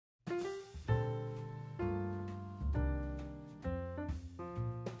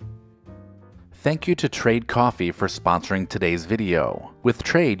Thank you to Trade Coffee for sponsoring today's video. With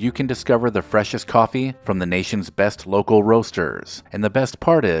Trade, you can discover the freshest coffee from the nation's best local roasters. And the best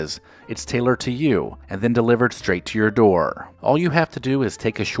part is, it's tailored to you and then delivered straight to your door. All you have to do is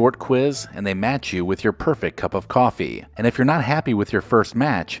take a short quiz and they match you with your perfect cup of coffee. And if you're not happy with your first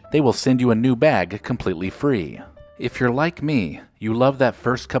match, they will send you a new bag completely free. If you're like me, you love that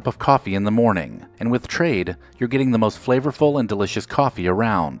first cup of coffee in the morning, and with Trade, you're getting the most flavorful and delicious coffee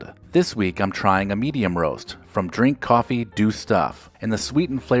around. This week I'm trying a medium roast from Drink Coffee Do Stuff, and the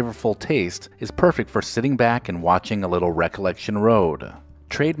sweet and flavorful taste is perfect for sitting back and watching a little Recollection Road.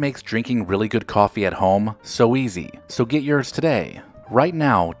 Trade makes drinking really good coffee at home so easy, so get yours today. Right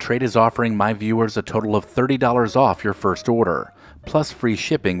now, Trade is offering my viewers a total of $30 off your first order, plus free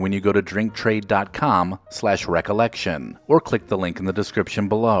shipping when you go to drinktrade.com/recollection or click the link in the description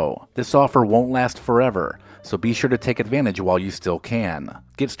below. This offer won't last forever, so be sure to take advantage while you still can.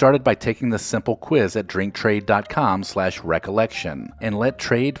 Get started by taking the simple quiz at drinktrade.com/recollection and let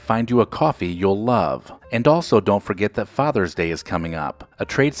Trade find you a coffee you'll love. And also don't forget that Father's Day is coming up. A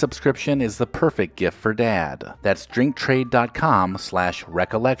Trade subscription is the perfect gift for Dad. That's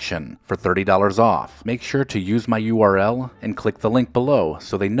drinktrade.com/recollection for $30 off. Make sure to use my URL and click the link below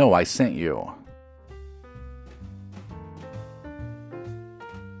so they know I sent you.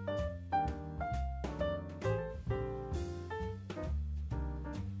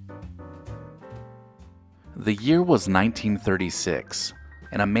 The year was 1936,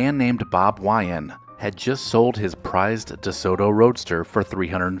 and a man named Bob Wyan had just sold his prized DeSoto Roadster for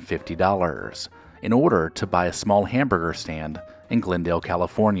 $350 in order to buy a small hamburger stand in Glendale,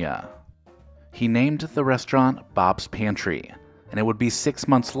 California. He named the restaurant Bob's Pantry, and it would be 6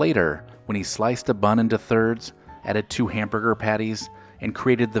 months later when he sliced a bun into thirds, added 2 hamburger patties, and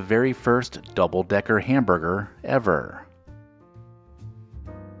created the very first double-decker hamburger ever.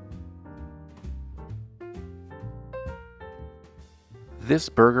 This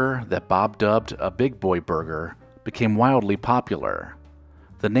burger, that Bob dubbed a Big Boy burger, became wildly popular.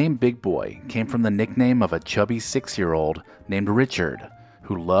 The name Big Boy came from the nickname of a chubby 6-year-old named Richard,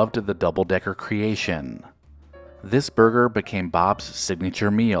 who loved the double-decker creation. This burger became Bob's signature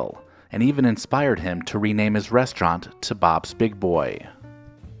meal, and even inspired him to rename his restaurant to Bob's Big Boy.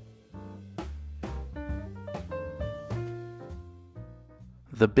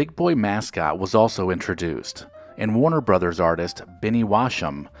 The Big Boy mascot was also introduced, and Warner Brothers artist Benny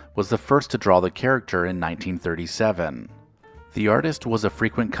Washam was the first to draw the character in 1937. The artist was a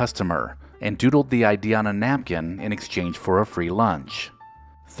frequent customer and doodled the idea on a napkin in exchange for a free lunch.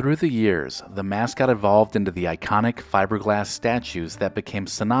 Through the years, the mascot evolved into the iconic fiberglass statues that became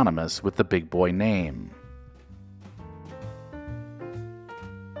synonymous with the Big Boy name.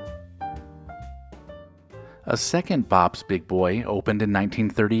 A second Bob's Big Boy opened in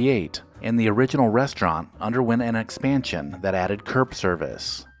 1938, and the original restaurant underwent an expansion that added curb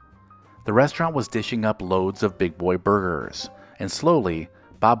service. The restaurant was dishing up loads of Big Boy burgers, and slowly,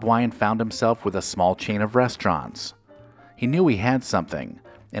 Bob Wyan found himself with a small chain of restaurants. He knew he had something,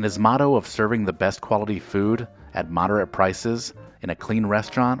 and his motto of serving the best quality food at moderate prices in a clean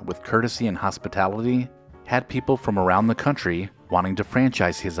restaurant with courtesy and hospitality had people from around the country wanting to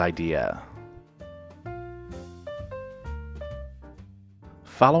franchise his idea.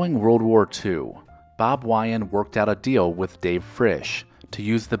 Following World War II, Bob Wyan worked out a deal with Dave Frisch to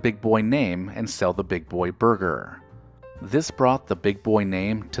use the Big Boy name and sell the Big Boy burger. This brought the Big Boy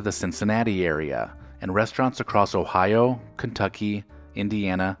name to the Cincinnati area, and restaurants across Ohio, Kentucky,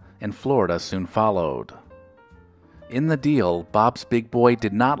 Indiana, and Florida soon followed. In the deal, Bob's Big Boy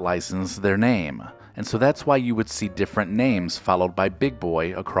did not license their name, and so that's why you would see different names followed by Big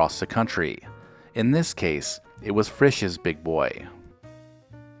Boy across the country. In this case, it was Frisch's Big Boy.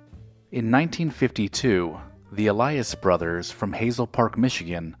 In 1952, the Elias brothers from Hazel Park,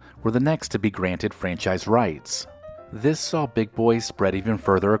 Michigan were the next to be granted franchise rights. This saw Big Boy spread even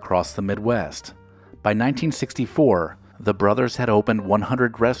further across the Midwest. By 1964, the brothers had opened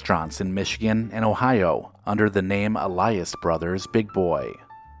 100 restaurants in Michigan and Ohio under the name Elias Brothers Big Boy.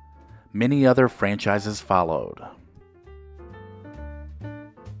 Many other franchises followed.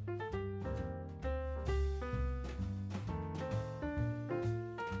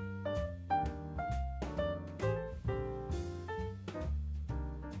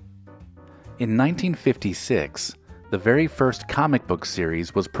 In 1956, the very first comic book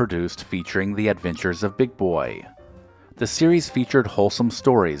series was produced featuring the adventures of Big Boy. The series featured wholesome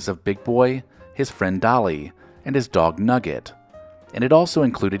stories of Big Boy, his friend Dolly, and his dog Nugget, and it also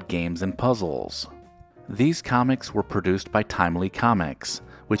included games and puzzles. These comics were produced by Timely Comics,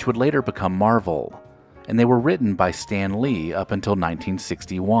 which would later become Marvel, and they were written by Stan Lee up until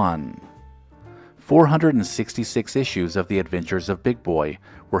 1961. 466 issues of The Adventures of Big Boy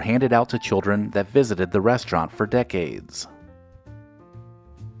were handed out to children that visited the restaurant for decades.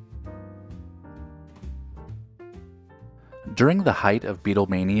 During the height of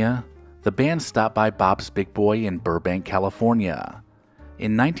Beatlemania, the band stopped by Bob's Big Boy in Burbank, California.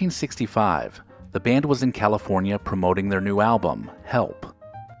 In 1965, the band was in California promoting their new album, Help.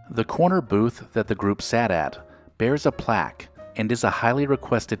 The corner booth that the group sat at bears a plaque and is a highly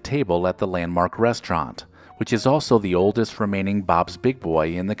requested table at the landmark restaurant, which is also the oldest remaining Bob's Big Boy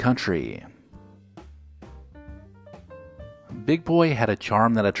in the country. Big Boy had a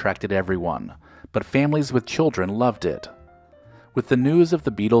charm that attracted everyone, but families with children loved it. With the news of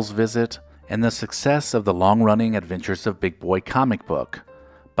the Beatles' visit and the success of the long-running Adventures of Big Boy comic book,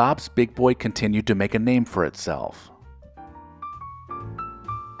 Bob's Big Boy continued to make a name for itself.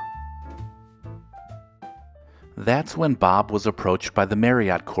 That's when Bob was approached by the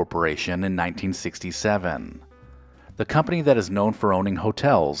Marriott Corporation in 1967. The company that is known for owning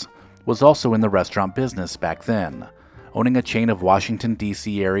hotels was also in the restaurant business back then, owning a chain of Washington,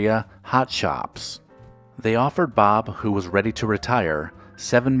 D.C. area hot shops. They offered Bob, who was ready to retire,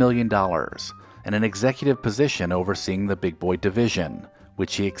 $7 million and an executive position overseeing the Big Boy division,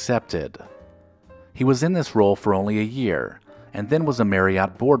 which he accepted. He was in this role for only a year, and then was a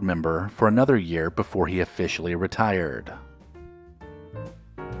Marriott board member for another year before he officially retired.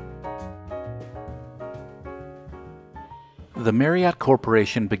 The Marriott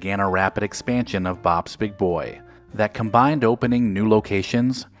Corporation began a rapid expansion of Bob's Big Boy that combined opening new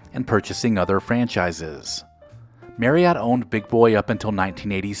locations and purchasing other franchises. Marriott owned Big Boy up until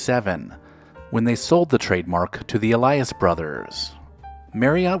 1987, when they sold the trademark to the Elias brothers.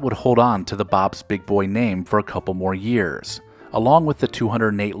 Marriott would hold on to the Bob's Big Boy name for a couple more years, along with the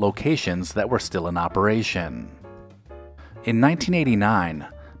 208 locations that were still in operation. In 1989,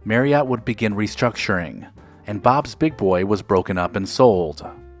 Marriott would begin restructuring, and Bob's Big Boy was broken up and sold.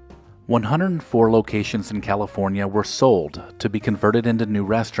 104 locations in California were sold to be converted into new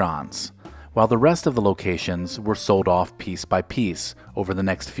restaurants, while the rest of the locations were sold off piece by piece over the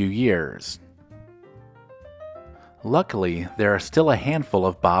next few years. Luckily, there are still a handful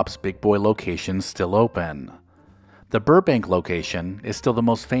of Bob's Big Boy locations still open. The Burbank location is still the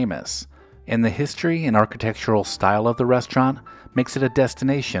most famous, and the history and architectural style of the restaurant makes it a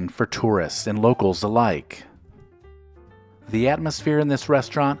destination for tourists and locals alike. The atmosphere in this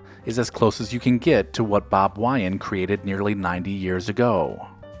restaurant is as close as you can get to what Bob Wyan created nearly 90 years ago.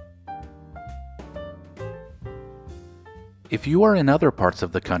 If you are in other parts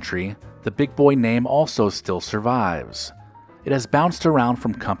of the country, the Big Boy name also still survives. It has bounced around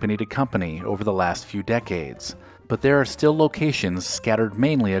from company to company over the last few decades, but there are still locations scattered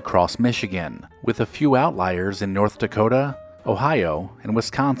mainly across Michigan, with a few outliers in North Dakota, Ohio, and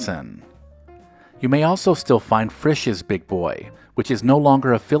Wisconsin. You may also still find Frisch's Big Boy, which is no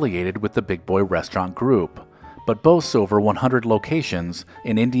longer affiliated with the Big Boy Restaurant Group, but boasts over 100 locations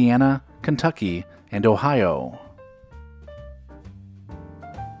in Indiana, Kentucky, and Ohio.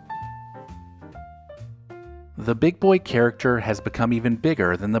 The Big Boy character has become even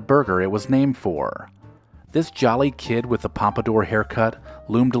bigger than the burger it was named for. This jolly kid with a pompadour haircut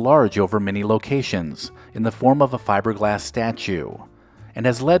loomed large over many locations in the form of a fiberglass statue, and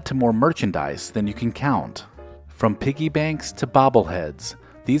has led to more merchandise than you can count. From piggy banks to bobbleheads,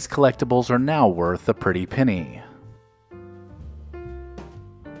 these collectibles are now worth a pretty penny.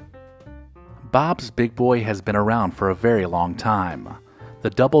 Bob's Big Boy has been around for a very long time. The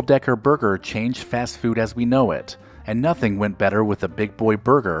double-decker burger changed fast food as we know it, and nothing went better with a Big Boy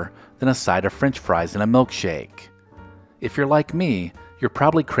burger than a side of French fries and a milkshake. If you're like me, you're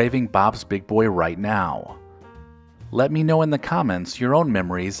probably craving Bob's Big Boy right now. Let me know in the comments your own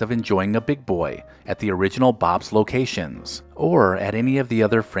memories of enjoying a Big Boy at the original Bob's locations, or at any of the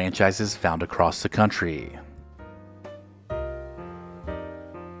other franchises found across the country.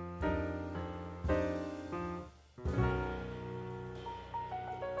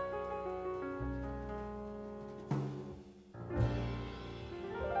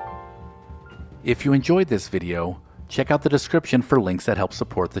 If you enjoyed this video, check out the description for links that help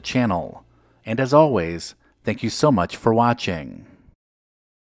support the channel. And as always, thank you so much for watching.